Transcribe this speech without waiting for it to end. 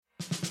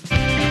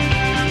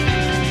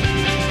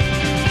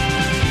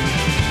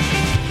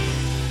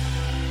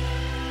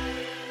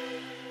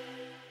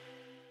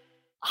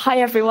Hi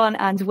everyone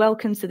and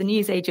welcome to the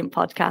Newsagent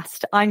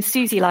podcast. I'm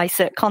Susie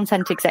Lysett,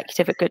 Content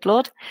Executive at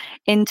Goodlord.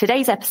 In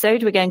today's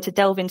episode, we're going to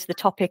delve into the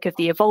topic of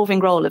the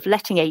evolving role of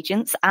letting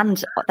agents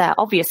and their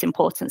obvious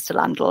importance to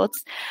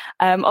landlords.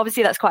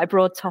 Obviously, that's quite a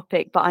broad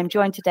topic, but I'm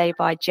joined today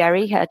by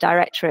Jerry, her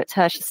director at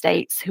Hirsch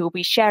Estates, who will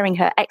be sharing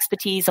her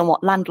expertise on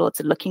what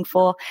landlords are looking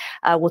for.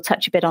 We'll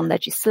touch a bit on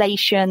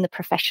legislation, the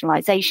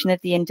professionalisation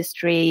of the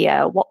industry,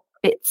 what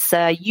bits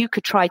you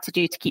could try to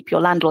do to keep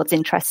your landlords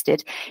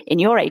interested in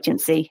your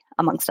agency,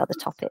 amongst other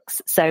topics.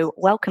 So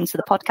welcome to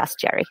the podcast,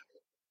 Jerry.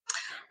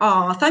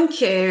 Oh, thank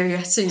you,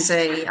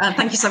 Susie.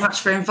 Thank you so much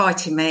for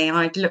inviting me.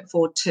 I look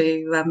forward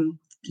to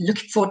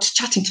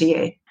chatting to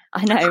you.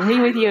 I know,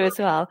 me with you as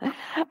well.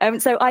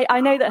 So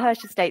I know that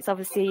Hirsch Estates,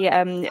 obviously,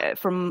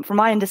 from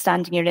my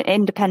understanding, you're an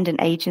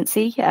independent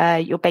agency.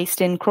 You're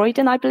based in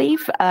Croydon, I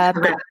believe.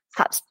 But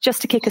perhaps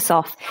just to kick us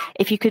off,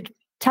 if you could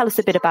tell us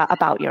a bit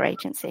about your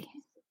agency.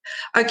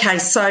 Okay,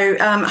 so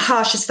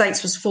Hirsch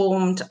Estates was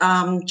formed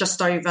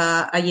just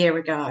over a year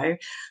ago,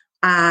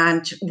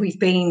 and we've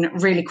been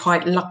really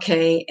quite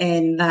lucky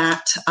in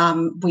that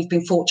we've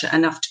been fortunate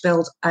enough to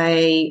build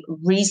a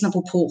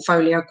reasonable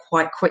portfolio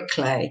quite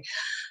quickly.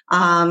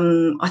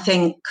 I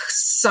think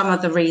some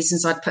of the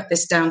reasons I'd put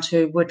this down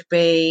to would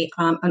be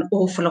an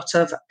awful lot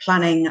of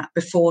planning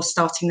before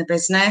starting the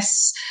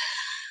business.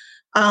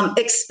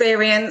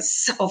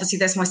 Experience, obviously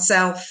there's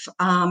myself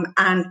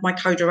and my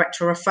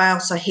co-director Rafael,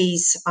 so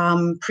he's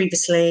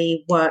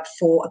previously worked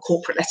for a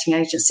corporate letting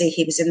agency.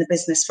 He was in the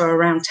business for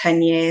around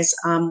 10 years.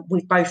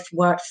 We've both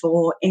worked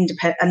for an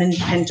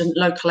independent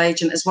local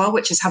agent as well,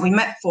 which is how we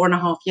met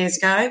 4.5 years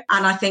ago.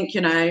 And I think,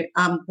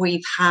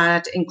 we've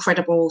had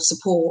incredible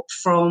support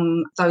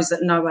from those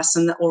that know us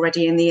and that are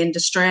already in the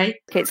industry.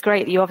 It's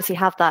great that you obviously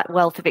have that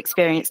wealth of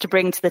experience to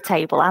bring to the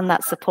table and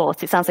that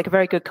support. It sounds like a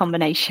very good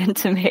combination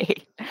to me.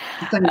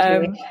 Thank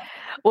you.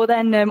 Well,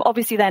 then,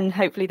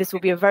 hopefully this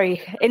will be a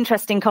very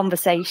interesting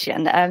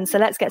conversation. So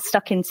let's get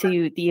stuck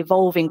into the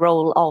evolving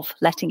role of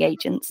letting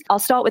agents. I'll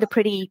start with a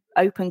pretty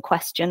open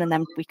question, and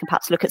then we can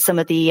perhaps look at some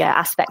of the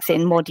aspects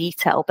in more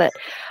detail. But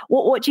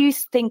what do you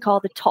think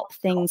are the top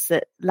things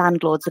that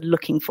landlords are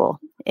looking for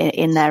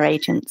in their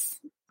agents?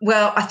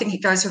 Well, I think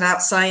it goes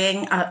without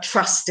saying,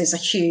 trust is a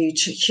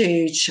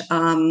huge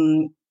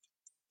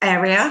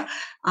area,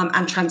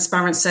 and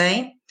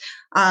transparency.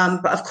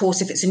 But of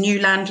course, if it's a new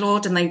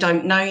landlord and they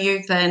don't know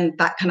you, then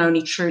that can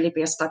only truly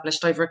be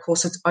established over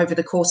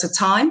the course of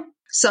time.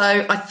 So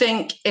I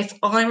think if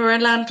I were a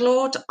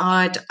landlord,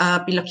 I'd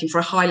be looking for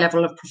a high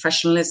level of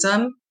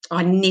professionalism.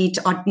 I'd need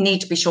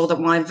to be sure that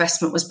my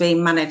investment was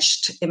being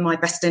managed in my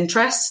best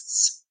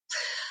interests.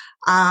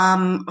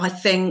 I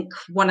think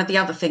one of the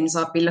other things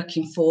I'd be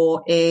looking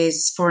for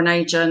is for an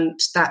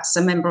agent that's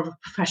a member of a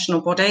professional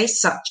body,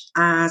 such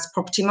as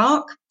Property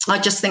Mark. I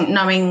just think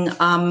knowing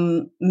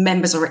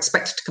members are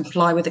expected to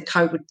comply with the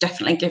code would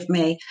definitely give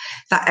me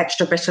that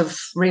extra bit of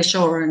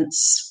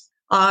reassurance.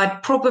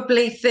 I'd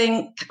probably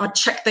think I'd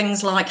check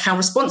things like how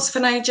responsive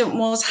an agent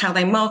was, how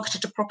they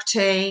marketed a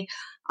property.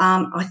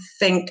 I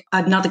think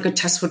another good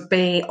test would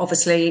be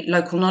obviously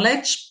local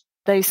knowledge.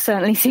 Those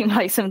certainly seem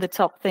like some of the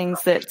top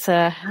things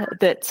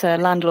that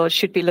landlords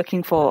should be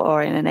looking for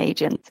or in an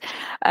agent.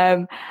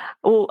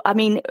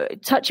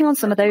 Touching on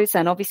some of those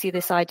then, obviously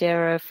this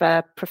idea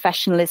of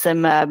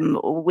professionalism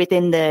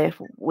within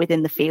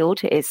the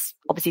field is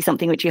obviously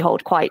something which you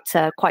hold quite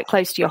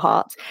close to your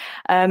heart.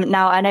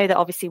 Now, I know that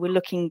obviously we're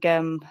looking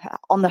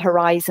on the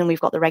horizon. We've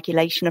got the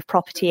regulation of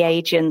property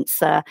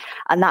agents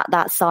and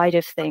that side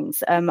of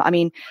things.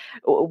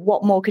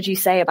 What more could you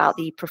say about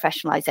the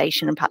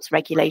professionalisation and perhaps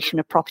regulation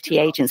of property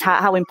agents?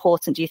 How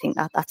important do you think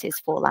that is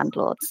for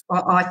landlords?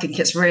 Well, I think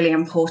it's really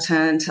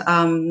important.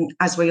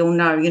 As we all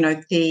know,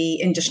 the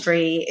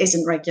industry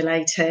isn't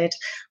regulated.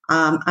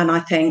 And I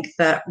think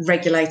that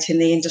regulating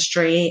the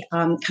industry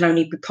can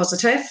only be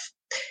positive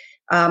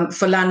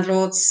for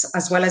landlords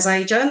as well as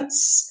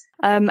agents.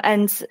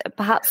 And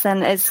perhaps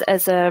then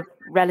as a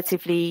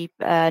relatively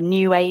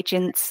new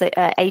agency, is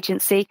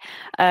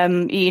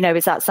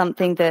that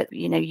something that,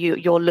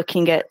 you're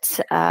looking at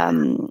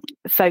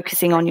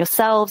focusing on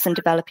yourselves and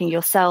developing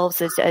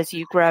yourselves as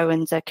you grow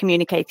and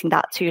communicating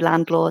that to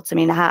landlords? I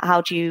mean,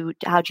 how do you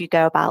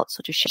go about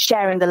sort of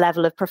sharing the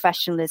level of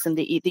professionalism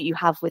that you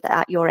have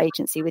at your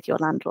agency with your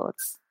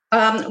landlords?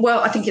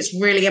 Well, I think it's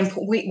really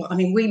important.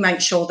 We make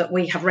sure that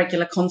we have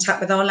regular contact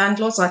with our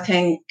landlords. I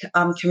think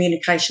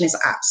communication is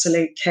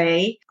absolute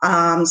key.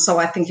 So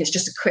I think it's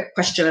just a quick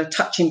question of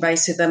touching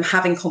base with them,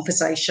 having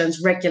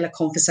regular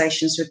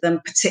conversations with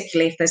them,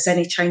 particularly if there's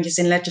any changes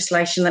in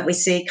legislation that we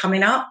see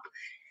coming up.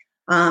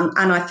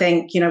 And I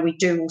think, we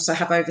do also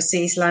have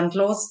overseas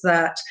landlords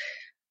that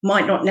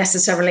might not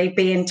necessarily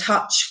be in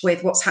touch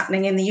with what's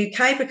happening in the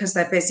UK because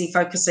they're busy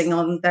focusing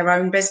on their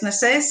own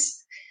businesses.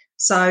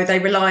 So they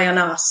rely on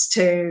us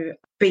to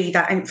be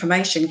that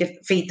information,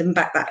 feed them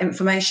back that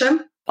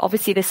information.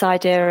 Obviously, this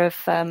idea of,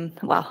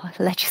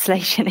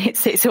 legislation,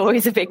 it's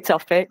always a big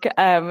topic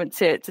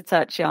to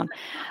touch on.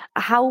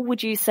 How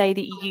would you say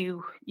that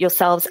you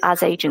yourselves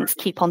as agents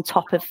keep on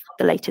top of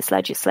the latest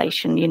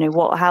legislation?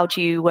 How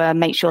do you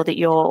make sure that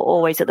you're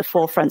always at the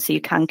forefront so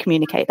you can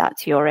communicate that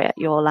to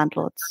your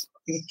landlords?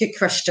 Good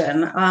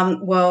question.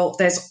 Well,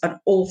 there's an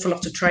awful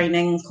lot of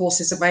training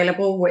courses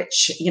available,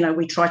 which,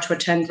 we try to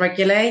attend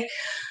regularly.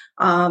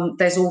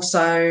 There's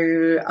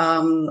also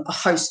a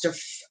host of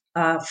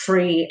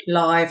free,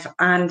 live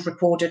and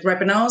recorded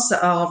webinars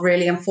that are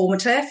really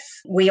informative.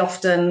 We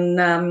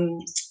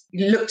often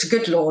look to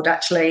Good Lord,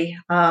 actually,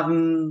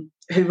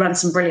 who run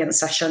some brilliant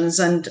sessions,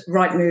 and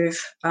Rightmove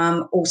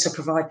also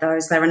provide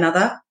those. They're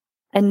another.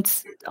 And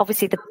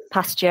obviously, the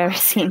past year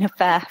has seen a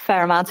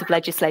fair amount of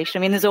legislation.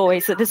 I mean, there's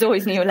always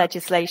new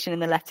legislation in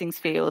the lettings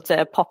field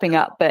popping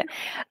up. But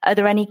are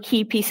there any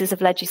key pieces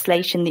of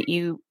legislation that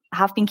you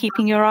have been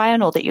keeping your eye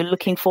on, or that you're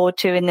looking forward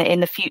to in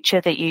the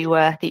future that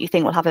you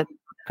think will have a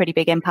pretty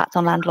big impact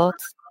on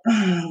landlords?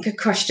 Good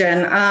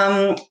question.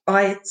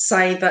 I'd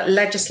say that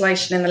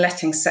legislation in the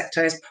letting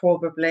sector has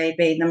probably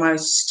been the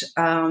most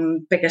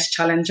biggest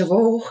challenge of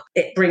all.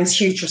 It brings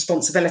huge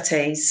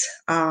responsibilities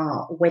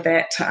with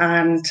it,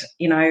 and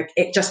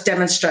it just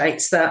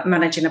demonstrates that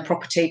managing a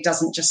property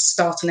doesn't just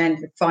start and end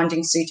with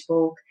finding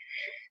suitable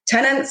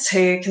tenants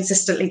who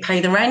consistently pay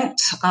the rent.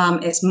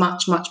 It's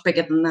much, much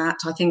bigger than that.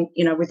 I think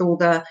with all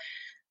the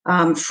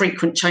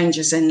frequent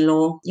changes in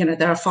law,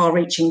 there are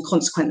far-reaching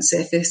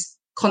consequences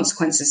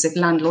if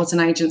landlords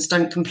and agents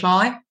don't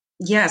comply.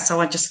 Yeah, so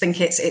I just think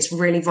it's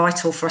really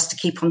vital for us to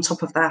keep on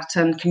top of that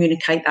and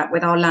communicate that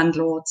with our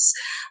landlords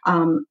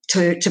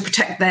to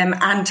protect them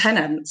and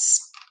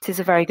tenants. It is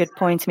a very good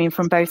point. I mean,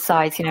 from both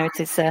sides, it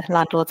is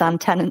landlords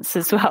and tenants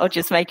as well,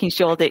 just making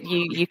sure that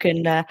you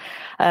can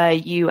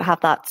you have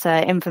that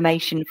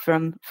information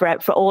for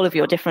all of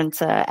your different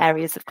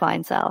areas of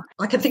clientele.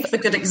 I can think of a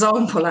good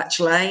example,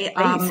 actually.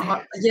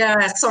 I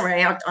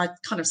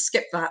kind of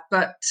skipped that,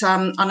 but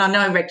and I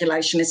know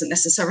regulation isn't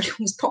necessarily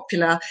always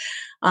popular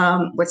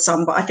with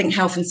some, but I think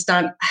health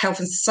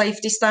and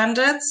safety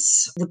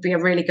standards would be a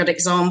really good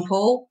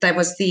example. There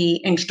was the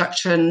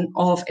introduction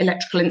of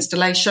electrical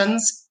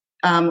installations,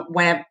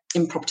 where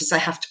in properties they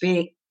have to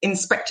be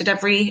inspected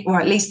at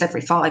least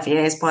every 5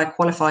 years by a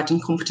qualified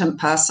and competent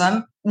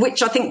person,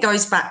 which I think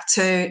goes back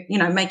to,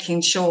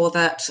 making sure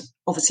that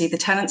obviously the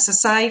tenants are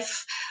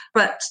safe,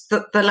 but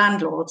the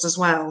landlords as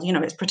well,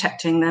 it's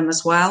protecting them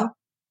as well.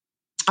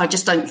 I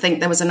just don't think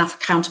there was enough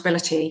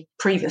accountability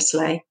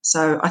previously.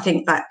 So I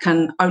think that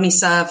can only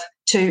serve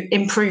to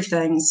improve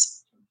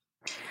things.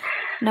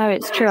 No,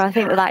 it's true. I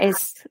think that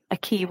is a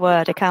key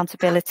word,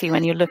 accountability,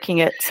 when you're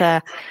looking at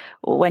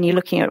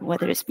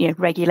whether it's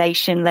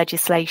regulation,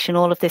 legislation,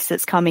 all of this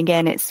that's coming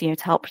in. It's to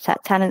help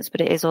protect tenants,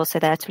 but it is also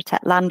there to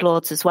protect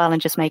landlords as well,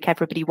 and just make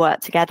everybody work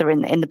together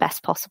in the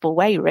best possible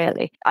way.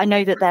 Really, I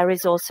know that there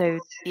is also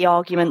the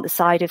argument, the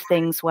side of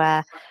things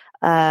where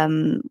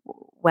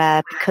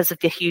because of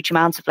the huge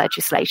amount of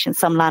legislation,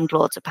 some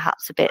landlords are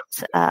perhaps a bit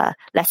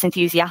less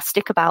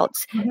enthusiastic about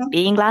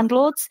being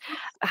landlords.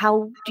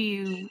 How do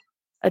you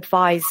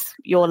advise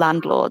your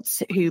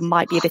landlords who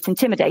might be a bit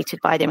intimidated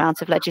by the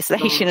amount of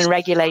legislation and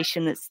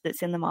regulation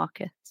that's in the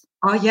market?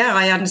 Oh yeah,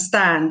 I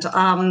understand.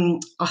 I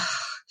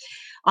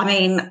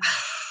mean,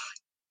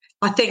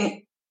 I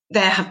think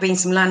there have been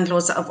some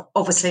landlords that have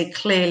obviously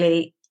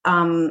clearly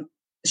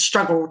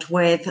struggled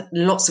with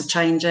lots of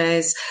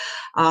changes,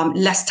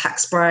 less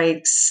tax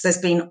breaks, there's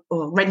been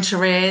rent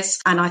arrears,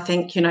 and I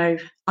think,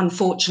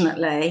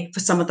 unfortunately for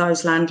some of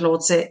those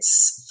landlords,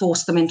 it's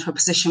forced them into a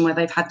position where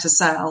they've had to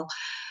sell.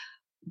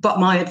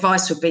 But my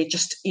advice would be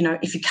just,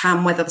 if you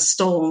can weather the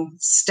storm,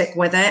 stick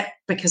with it,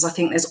 because I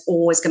think there's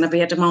always going to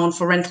be a demand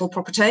for rental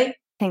property. I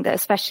think that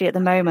especially at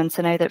the moment,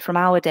 I know that from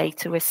our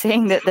data, we're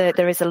seeing that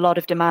there is a lot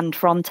of demand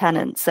from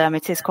tenants.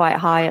 It is quite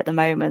high at the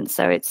moment.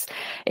 So it's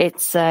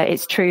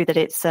true that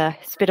it's a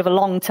bit of a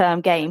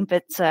long-term game,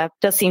 but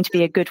does seem to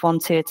be a good one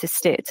to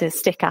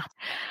stick at.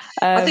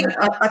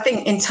 I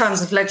think in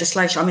terms of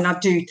legislation, I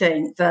do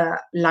think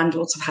that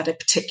landlords have had it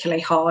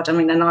particularly hard.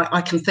 And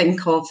I can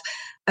think of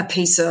a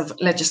piece of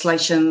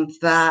legislation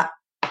that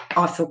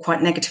I feel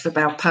quite negative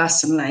about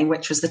personally,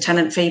 which was the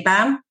tenant fee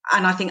ban.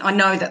 And I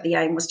know that the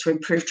aim was to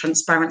improve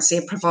transparency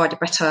and provide a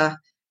better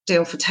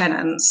deal for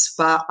tenants,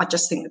 but I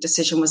just think the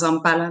decision was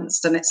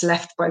unbalanced, and it's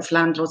left both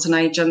landlords and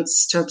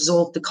agents to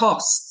absorb the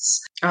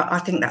costs. I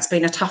think that's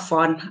been a tough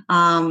one.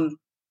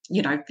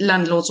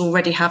 Landlords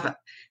already have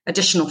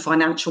additional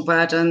financial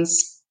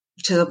burdens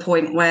to the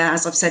point where,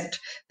 as I've said,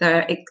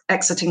 they're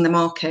exiting the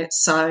market.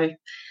 So,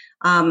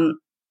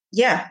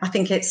 I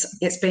think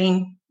it's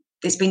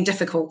been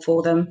difficult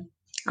for them.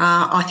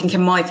 I think,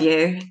 in my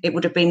view, it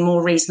would have been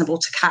more reasonable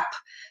to cap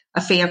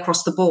a fee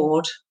across the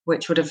board,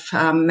 which would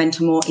have meant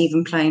a more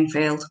even playing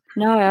field.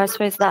 No, I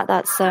suppose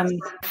that's a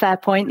fair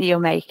point that you're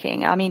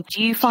making.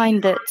 Do you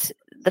find that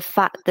the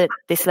fact that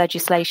this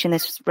legislation,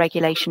 this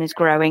regulation is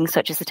growing,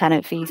 such as the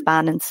tenant fees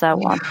ban and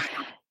so on,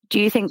 Do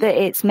you think that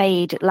it's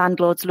made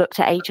landlords look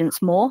to agents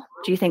more?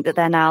 Do you think that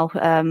they're now,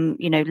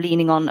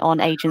 leaning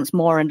on agents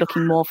more and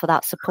looking more for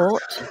that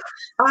support?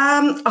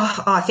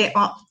 I think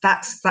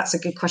that's a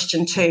good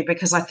question too,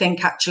 because I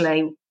think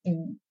actually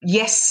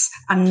yes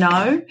and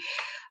no.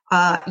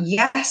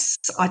 Yes,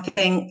 I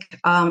think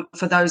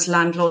for those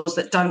landlords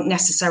that don't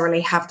necessarily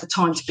have the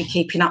time to be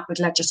keeping up with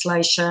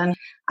legislation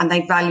and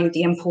they value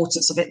the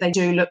importance of it, they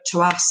do look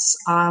to us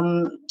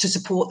to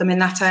support them in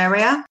that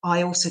area.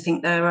 I also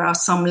think there are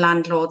some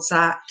landlords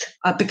that,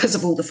 because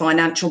of all the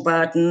financial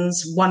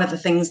burdens, one of the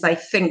things they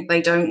think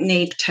they don't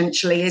need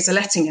potentially is a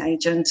letting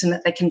agent, and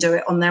that they can do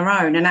it on their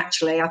own. And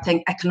actually, I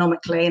think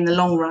economically, in the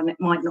long run, it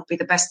might not be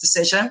the best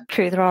decision.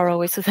 True, there are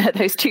always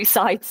those two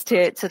sides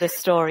to this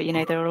story.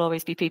 There will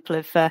always be people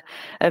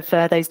of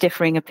those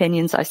differing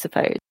opinions, I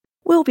suppose.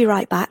 We'll be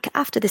right back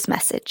after this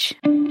message.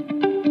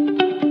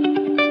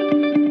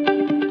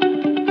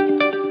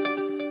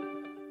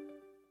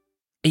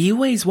 Are you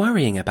always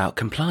worrying about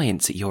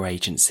compliance at your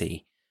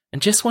agency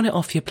and just want it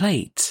off your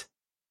plate?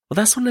 Well,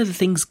 that's one of the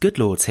things Good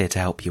Lord's here to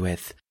help you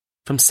with.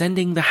 From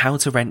sending the How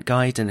to Rent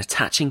guide and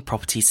attaching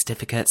property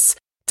certificates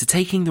to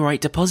taking the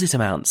right deposit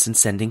amounts and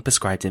sending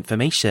prescribed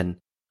information,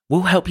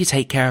 we'll help you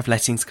take care of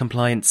lettings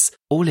compliance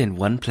all in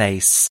one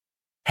place.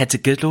 Head to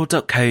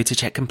goodlord.co to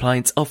check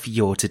compliance off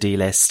your to-do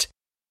list.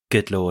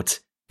 Good Lord,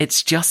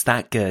 it's just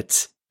that good.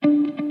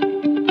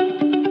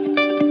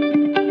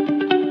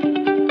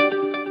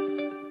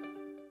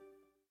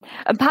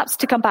 And perhaps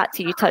to come back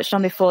to, you touched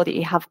on before that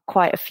you have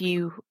quite a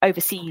few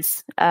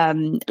overseas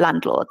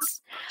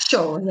landlords.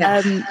 Sure,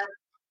 yeah.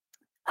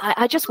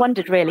 I just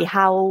wondered really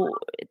how,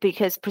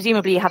 because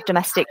presumably you have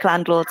domestic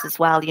landlords as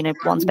well,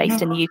 one's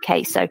based in the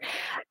UK. So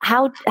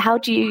how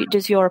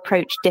does your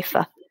approach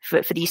differ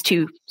for these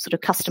two sort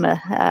of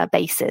customer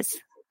bases?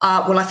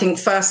 Well, I think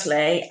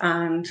firstly,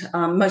 and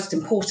most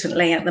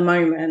importantly at the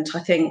moment, I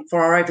think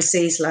for our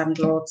overseas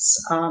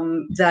landlords,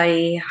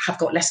 they have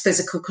got less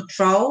physical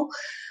control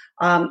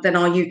than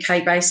our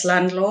UK-based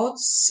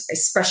landlords,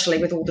 especially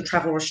with all the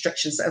travel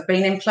restrictions that have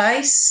been in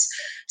place.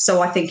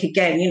 So I think,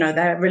 again,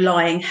 they're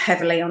relying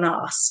heavily on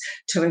us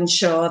to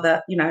ensure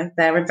that,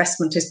 their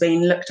investment is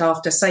being looked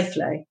after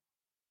safely.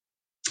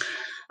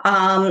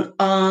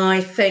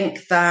 I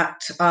think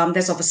that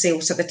there's obviously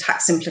also the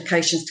tax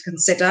implications to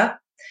consider.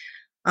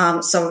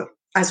 So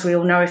as we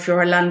all know, if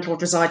you're a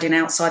landlord residing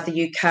outside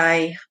the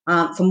UK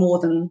for more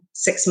than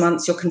 6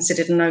 months, you're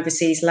considered an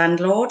overseas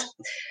landlord.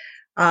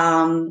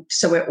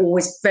 So we're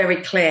always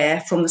very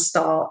clear from the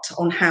start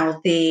on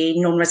how the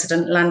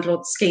non-resident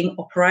landlord scheme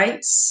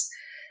operates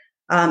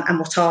and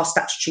what our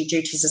statutory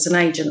duties as an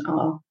agent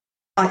are.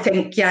 I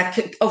think,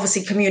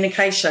 obviously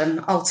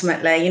communication,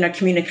 ultimately,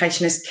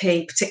 communication is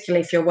key,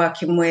 particularly if you're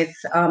working with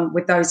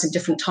those in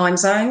different time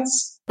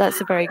zones.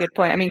 That's a very good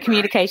point. I mean,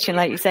 communication,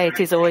 like you say, it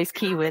is always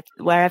key with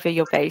wherever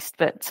you're based,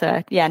 but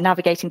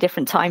navigating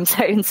different time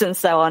zones and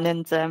so on,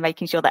 and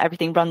making sure that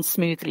everything runs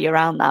smoothly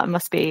around that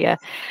must be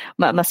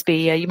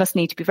you must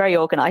need to be very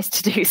organised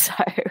to do so.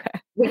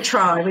 We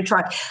try.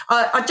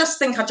 I just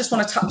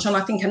want to touch on,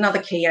 I think another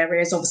key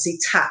area is obviously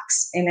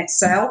tax in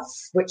itself,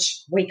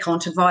 which we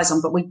can't advise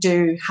on, but we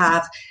do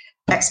have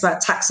expert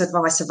tax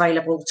advice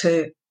available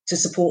to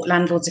support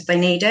landlords if they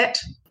need it.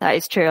 That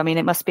is true. I mean,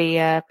 it must be.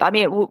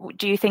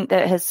 Do you think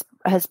that has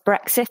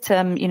Brexit,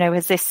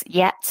 has this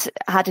yet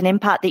had an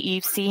impact that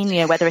you've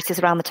seen? Whether it is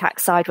around the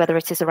tax side, whether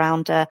it is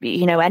around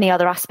any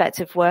other aspect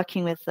of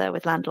working with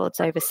landlords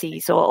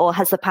overseas, or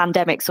has the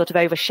pandemic sort of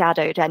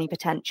overshadowed any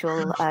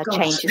potential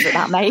changes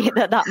that may have?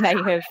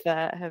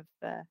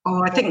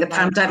 I think the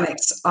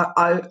pandemic's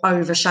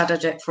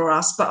overshadowed it for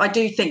us, but I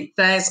do think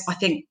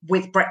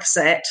with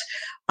Brexit,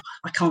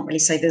 I can't really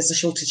say there's a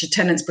shortage of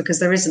tenants because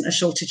there isn't a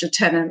shortage of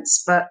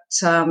tenants. But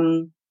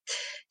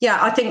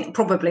I think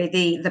probably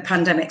the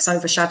pandemic's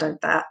overshadowed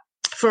that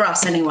for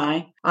us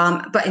anyway.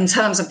 But in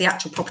terms of the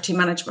actual property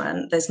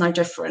management, there's no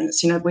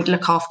difference. We'd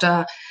look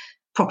after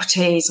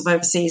properties of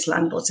overseas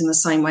landlords in the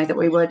same way that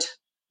we would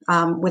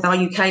with our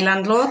UK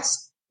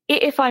landlords.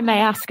 If I may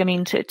ask,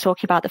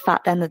 talking about the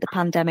fact then that the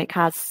pandemic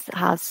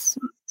has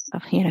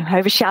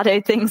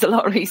overshadowed things a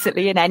lot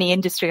recently in any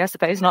industry, I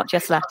suppose, not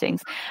just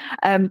lettings.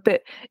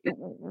 But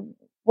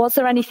was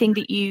there anything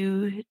that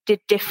you did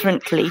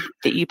differently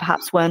that you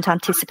perhaps weren't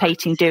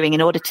anticipating doing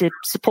in order to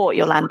support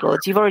your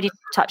landlords? You've already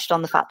touched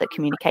on the fact that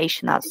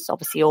communication, that's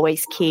obviously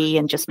always key,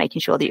 and just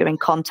making sure that you're in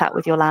contact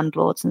with your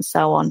landlords and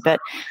so on.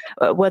 But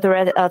are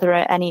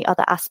there any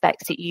other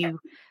aspects that you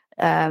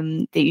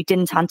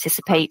didn't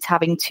anticipate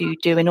having to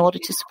do in order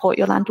to support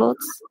your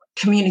landlords?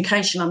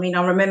 Communication.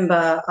 I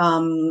remember,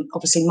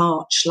 obviously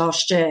March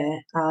last year,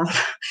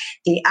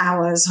 the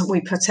hours we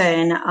put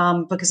in,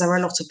 because there were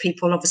a lot of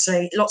people,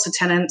 obviously, lots of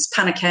tenants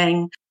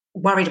panicking,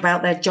 worried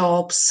about their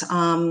jobs,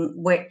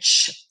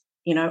 which,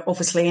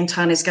 obviously in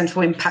turn is going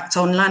to impact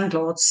on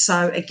landlords.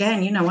 So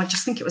again, I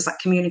just think it was that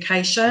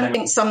communication. I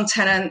think some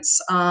tenants,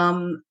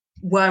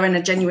 were in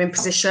a genuine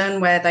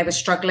position where they were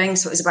struggling.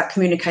 So it was about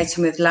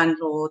communicating with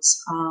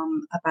landlords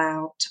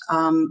about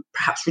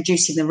perhaps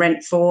reducing the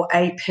rent for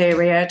a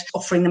period,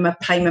 offering them a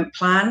payment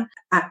plan.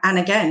 And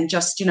again,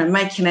 just,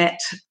 making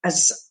it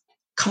as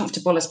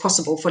comfortable as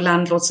possible for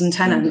landlords and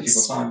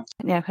tenants.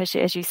 Yeah,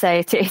 as you say,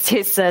 it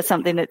is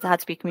something that had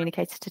to be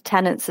communicated to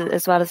tenants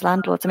as well as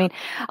landlords. I mean,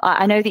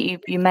 I know that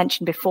you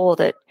mentioned before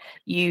that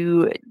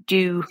you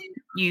do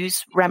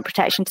use rent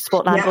protection to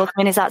support landlords. I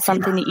mean, is that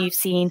something that you've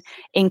seen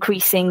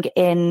increasing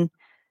in,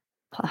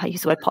 I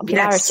use the word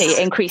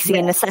popularity, increasing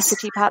in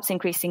necessity, perhaps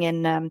increasing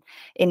in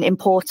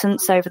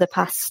importance over the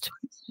past,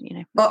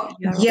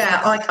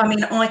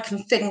 I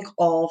can think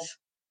of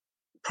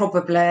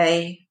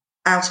probably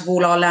out of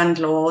all our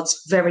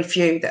landlords, very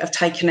few that have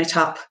taken it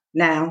up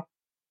now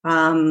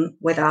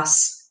with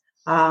us.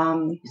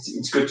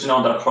 It's good to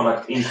know that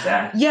product is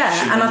there.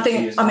 Yeah, and I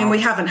think,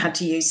 we haven't had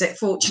to use it,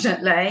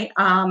 fortunately,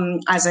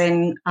 as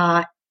in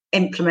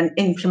implement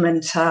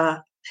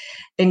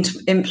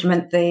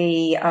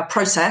the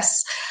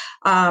process.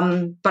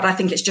 But I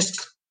think it's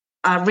just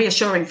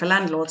reassuring for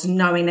landlords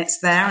knowing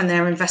it's there and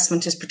their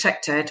investment is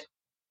protected,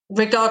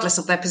 regardless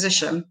of their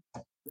position.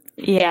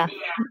 Yeah,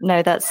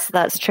 no,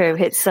 that's true.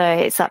 It's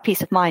that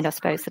peace of mind, I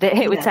suppose, that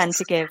it would tend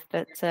to give.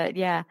 But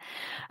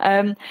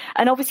and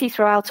obviously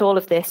throughout all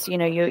of this,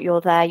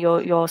 you're there,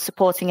 you're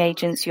supporting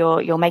agents,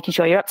 you're making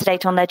sure you're up to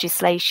date on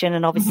legislation,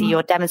 and obviously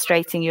you're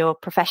demonstrating your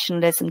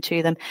professionalism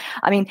to them.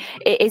 I mean,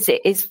 is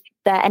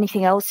there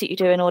anything else that you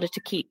do in order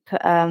to keep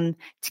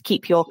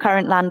your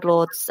current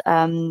landlords,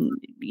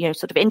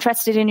 sort of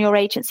interested in your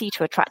agency,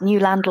 to attract new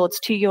landlords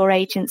to your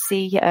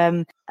agency?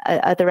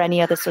 Are there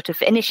any other sort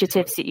of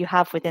initiatives that you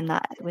have within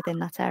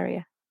that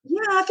area? Yeah,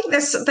 I think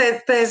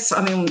there's.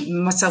 I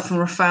mean, myself and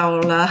Rafael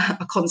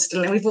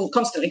we've all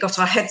constantly got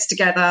our heads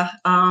together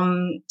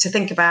to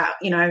think about,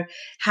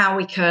 how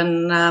we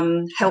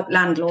can help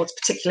landlords,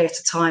 particularly at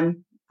a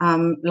time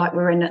like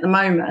we're in at the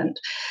moment.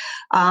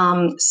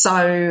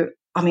 So,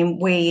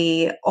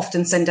 we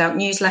often send out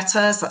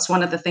newsletters. That's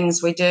one of the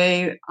things we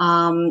do.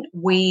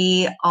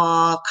 We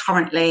are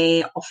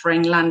currently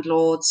offering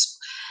landlords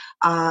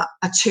a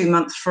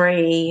 2-month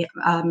free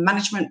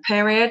management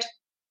period.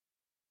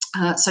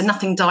 So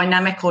nothing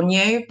dynamic or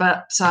new,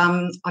 but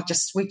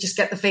we just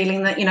get the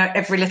feeling that,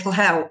 every little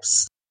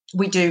helps.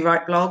 We do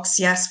write blogs.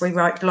 Yes, we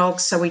write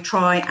blogs. So we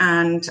try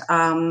and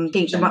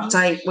keep them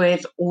updated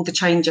with all the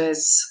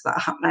changes that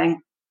are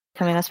happening.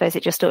 I mean, I suppose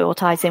it just all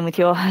ties in with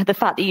the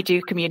fact that you do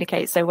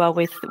communicate so well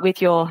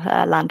with your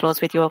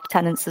landlords, with your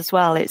tenants as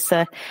well. It's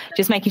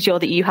just making sure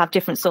that you have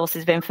different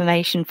sources of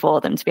information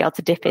for them to be able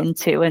to dip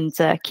into and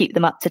keep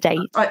them up to date.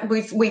 Right,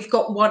 we've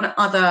got one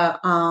other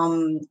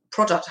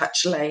product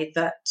actually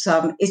that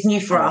is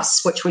new for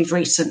us, which we've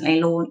recently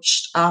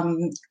launched,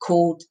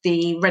 called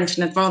the Rent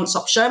in Advance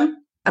option,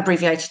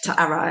 abbreviated to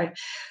Arrow.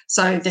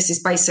 So this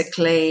is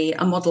basically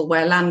a model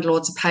where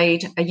landlords are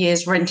paid a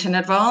year's rent in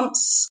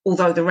advance,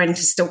 although the rent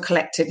is still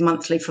collected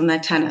monthly from their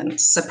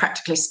tenants. So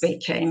practically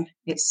speaking,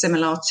 it's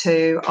similar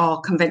to our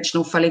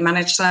conventional fully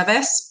managed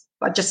service.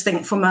 I just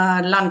think from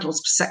a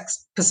landlord's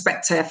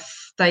perspective,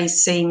 they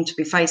seem to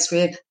be faced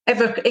with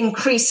ever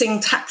increasing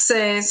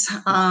taxes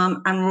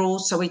and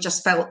rules. So we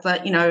just felt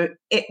that,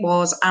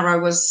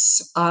 Arrow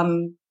was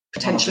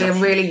potentially a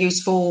really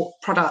useful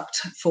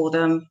product for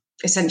them.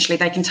 Essentially,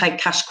 they can take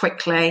cash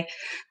quickly,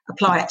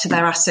 apply it to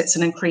their assets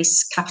and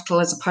increase capital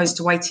as opposed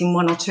to waiting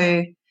 1 or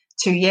 2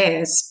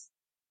 years.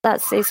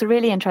 It's a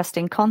really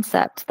interesting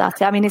concept.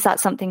 Is that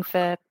something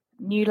for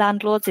new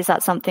landlords? Is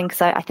that something,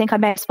 because I think I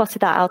may have spotted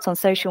that out on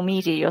social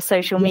media, your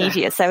social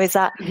media. So is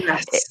that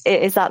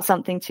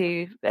something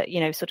to,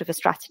 sort of a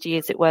strategy,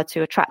 as it were,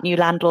 to attract new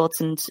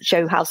landlords and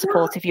show how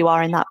supportive you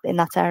are in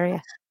that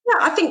area? Yeah,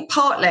 I think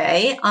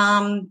partly,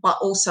 but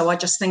also I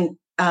just think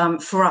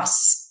for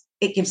us,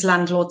 it gives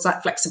landlords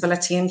that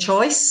flexibility and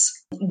choice.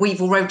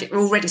 We've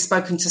already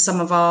spoken to some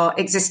of our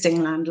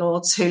existing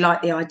landlords who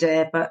like the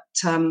idea, but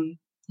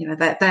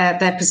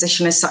their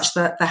position is such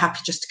that they're happy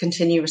just to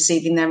continue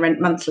receiving their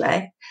rent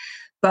monthly.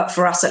 But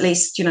for us, at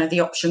least, the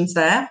option's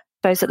there.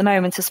 I suppose at the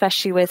moment,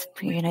 especially with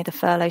the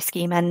furlough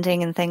scheme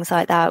ending and things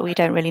like that, we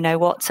don't really know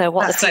what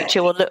the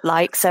future will look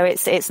like. So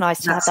it's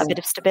nice to have that bit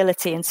of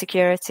stability and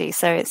security.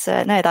 So it's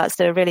that's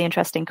a really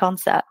interesting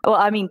concept.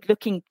 Well,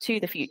 looking to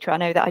the future, I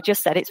know that I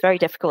just said it's very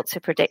difficult to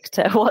predict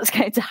what's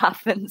going to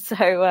happen.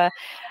 So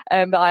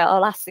but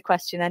I'll ask the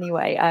question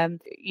anyway.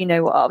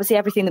 Obviously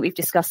everything that we've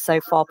discussed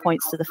so far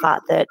points to the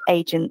fact that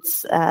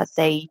agents,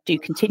 they do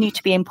continue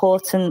to be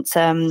important.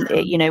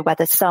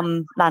 Whether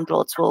some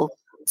landlords will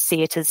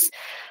see it as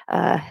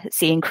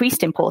see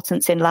increased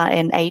importance in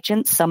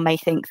agents. Some may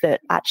think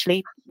that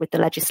actually with the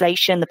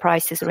legislation, the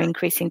prices are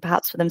increasing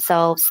perhaps for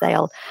themselves.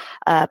 They'll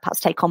perhaps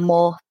take on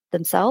more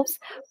themselves.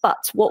 But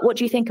what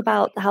do you think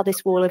about how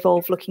this will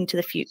evolve looking to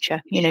the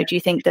future? Do you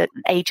think that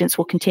agents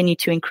will continue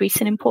to increase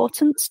in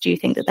importance? Do you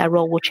think that their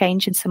role will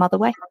change in some other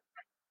way?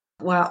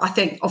 Well, I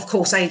think, of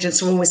course,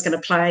 agents are always going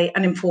to play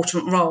an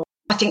important role.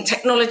 I think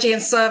technology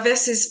and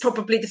service is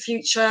probably the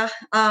future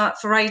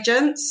for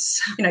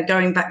agents.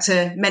 Going back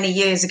to many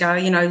years ago,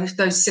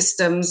 those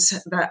systems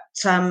that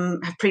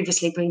have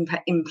previously been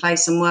in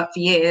place and worked for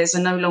years are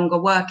no longer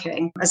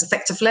working as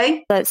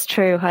effectively. That's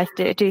true. I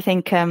do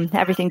think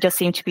everything does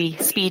seem to be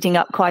speeding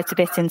up quite a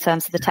bit in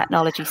terms of the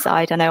technology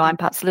side. I know I'm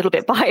perhaps a little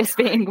bit biased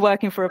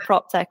working for a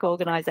prop tech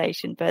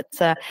organisation, but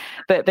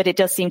it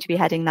does seem to be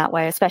heading that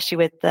way, especially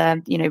with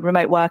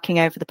remote working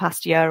over the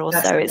past year or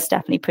so. It's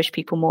definitely pushed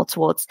people more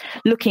towards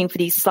looking for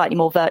these slightly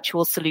more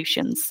virtual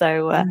solutions.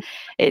 So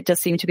it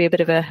does seem to be a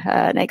bit of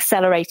an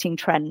accelerating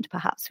trend,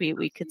 perhaps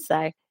we could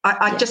say.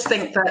 I just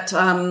think that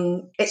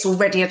it's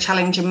already a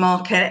challenging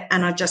market,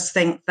 and I just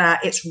think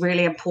that it's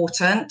really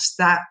important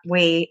that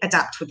we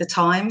adapt with the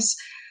times.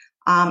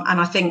 And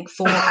I think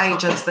for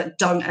agents that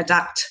don't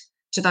adapt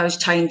to those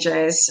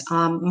changes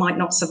might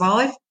not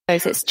survive.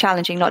 It's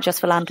challenging not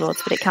just for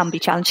landlords, but it can be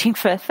challenging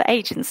for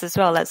agents as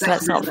well.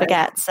 Let's not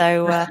forget.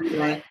 So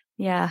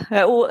yeah.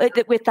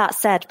 With that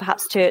said,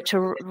 perhaps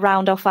to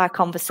round off our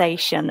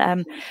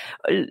conversation,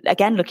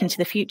 again, looking to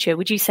the future,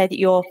 would you say that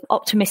you're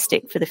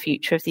optimistic for the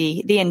future of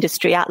the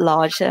industry at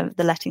large, the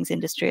lettings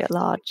industry at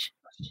large?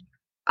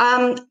 Do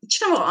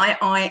you know what?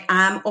 I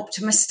am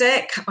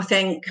optimistic. I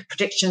think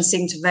predictions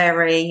seem to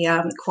vary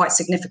quite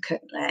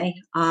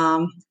significantly.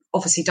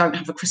 Obviously, don't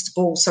have a crystal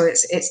ball, so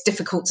it's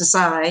difficult to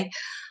say.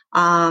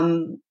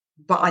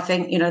 But I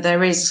think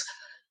there is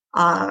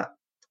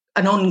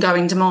an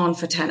ongoing demand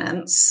for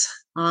tenants.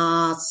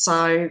 But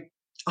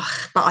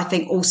I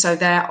think also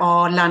there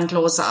are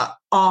landlords that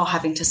are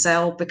having to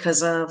sell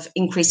because of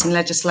increasing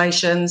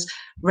legislations,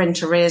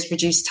 rent arrears,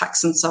 reduced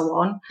tax and so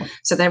on.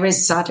 So there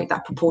is sadly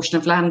that proportion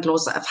of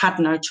landlords that have had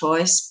no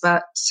choice.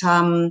 But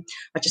I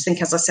just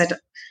think, as I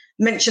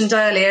mentioned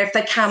earlier, if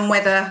they can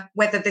weather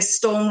this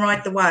storm,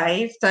 ride the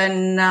wave,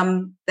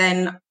 then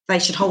they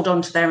should hold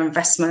on to their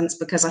investments,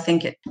 because I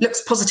think it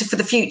looks positive for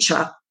the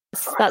future.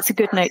 That's a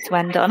good note to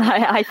end on.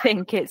 I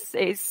think it's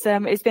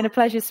been a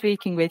pleasure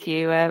speaking with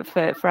you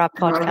for our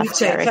podcast. You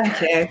too.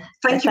 Thank you.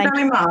 Thank you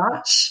very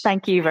much.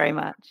 Thank you very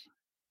much.